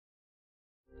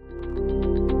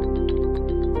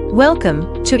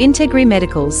Welcome to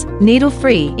IntegriMedical's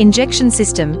needle-free injection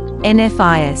system,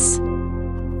 NFIS.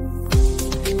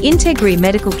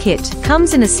 IntegriMedical kit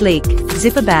comes in a sleek,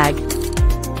 zipper bag.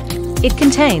 It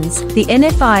contains the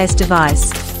NFIS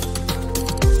device,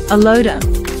 a loader,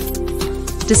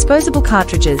 disposable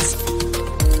cartridges,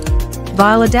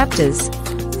 vial adapters,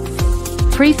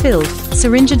 pre-filled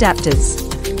syringe adapters,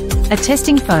 a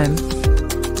testing foam,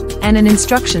 and an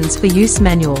instructions for use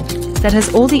manual that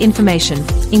has all the information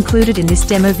included in this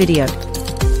demo video.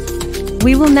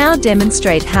 We will now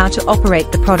demonstrate how to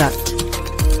operate the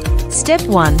product. Step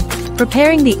 1.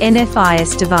 Preparing the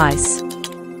NFIS device.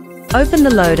 Open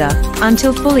the loader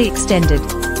until fully extended.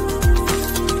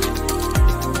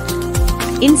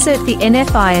 Insert the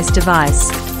NFIS device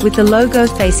with the logo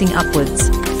facing upwards.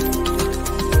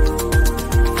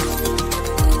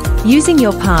 Using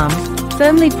your palm,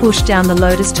 firmly push down the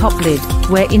loader's top lid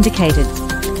where indicated.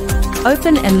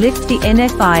 Open and lift the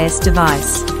NFIS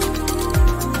device.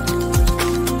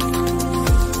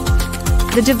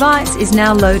 The device is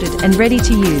now loaded and ready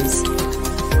to use.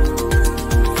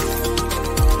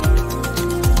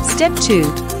 Step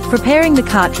 2. Preparing the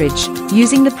cartridge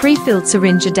using the pre-filled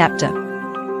syringe adapter.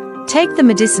 Take the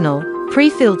medicinal,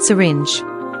 pre-filled syringe.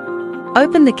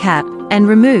 Open the cap and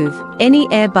remove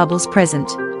any air bubbles present.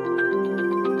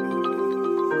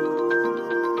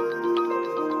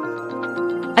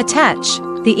 Attach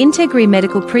the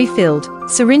IntegriMedical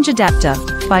pre-filled syringe adapter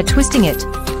by twisting it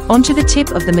onto the tip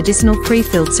of the medicinal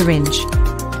pre-filled syringe.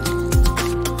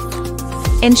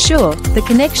 Ensure the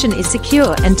connection is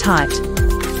secure and tight.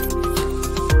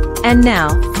 And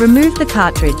now, remove the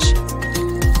cartridge.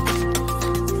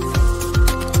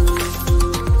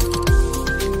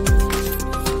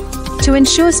 To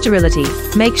ensure sterility,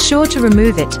 make sure to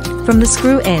remove it from the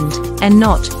screw end and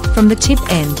not from the tip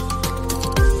end.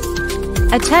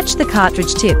 Attach the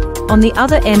cartridge tip on the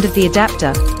other end of the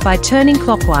adapter by turning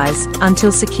clockwise until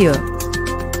secure.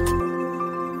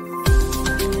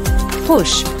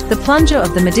 Push the plunger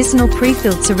of the medicinal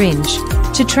pre-filled syringe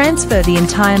to transfer the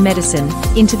entire medicine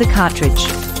into the cartridge.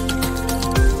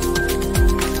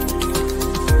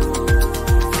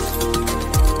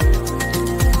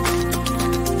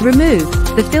 Remove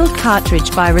the filled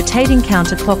cartridge by rotating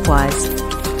counterclockwise.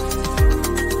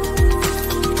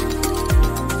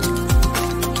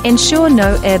 Ensure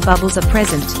no air bubbles are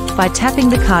present by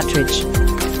tapping the cartridge.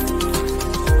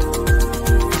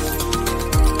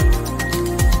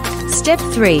 Step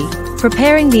 3.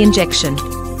 Preparing the injection.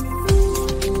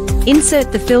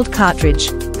 Insert the filled cartridge,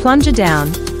 plunger down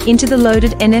into the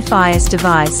loaded NFIS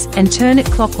device and turn it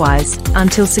clockwise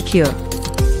until secure.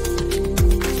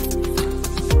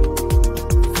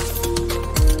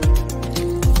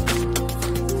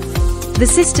 The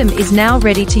system is now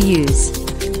ready to use.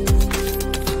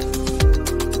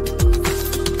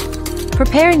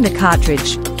 Preparing the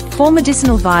cartridge for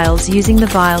medicinal vials using the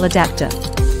vial adapter.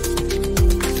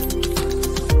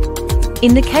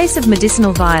 In the case of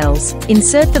medicinal vials,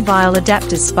 insert the vial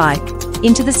adapter spike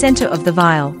into the center of the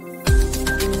vial.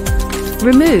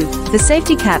 Remove the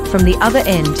safety cap from the other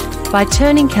end by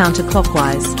turning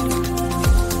counterclockwise.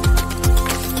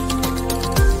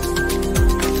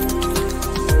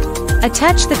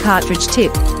 Attach the cartridge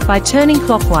tip by turning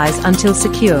clockwise until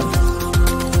secure.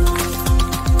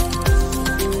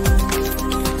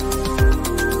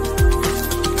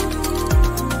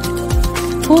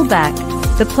 Pull back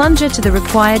the plunger to the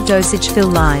required dosage fill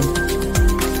line.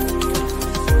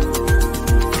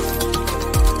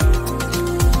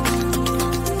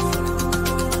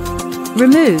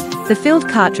 Remove the filled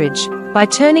cartridge by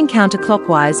turning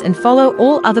counterclockwise and follow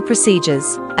all other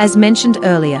procedures as mentioned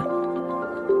earlier.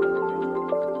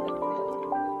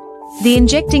 The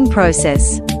injecting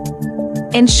process.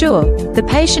 Ensure the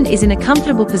patient is in a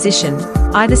comfortable position,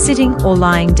 either sitting or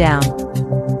lying down.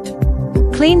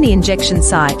 Clean the injection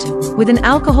site with an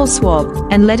alcohol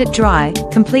swab and let it dry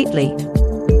completely.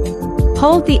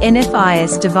 Hold the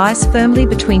NFIS device firmly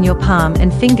between your palm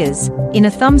and fingers in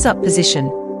a thumbs-up position.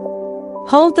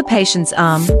 Hold the patient's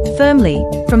arm firmly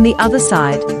from the other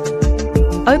side.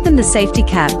 Open the safety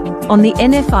cap on the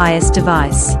NFIS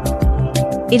device.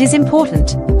 It is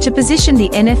important to position the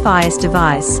NFIS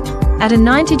device at a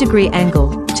 90-degree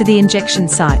angle to the injection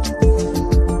site.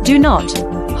 Do not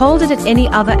hold it at any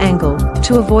other angle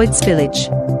to avoid spillage.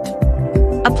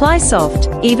 Apply soft,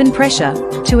 even pressure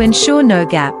to ensure no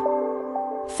gap.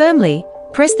 Firmly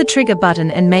press the trigger button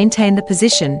and maintain the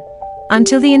position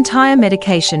until the entire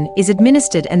medication is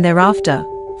administered and thereafter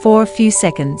for a few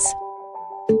seconds.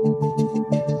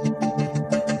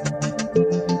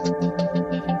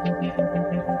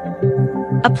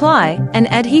 Apply an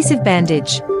adhesive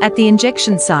bandage at the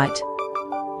injection site.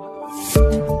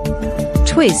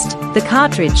 Twist the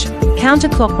cartridge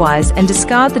counterclockwise and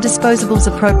discard the disposables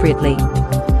appropriately.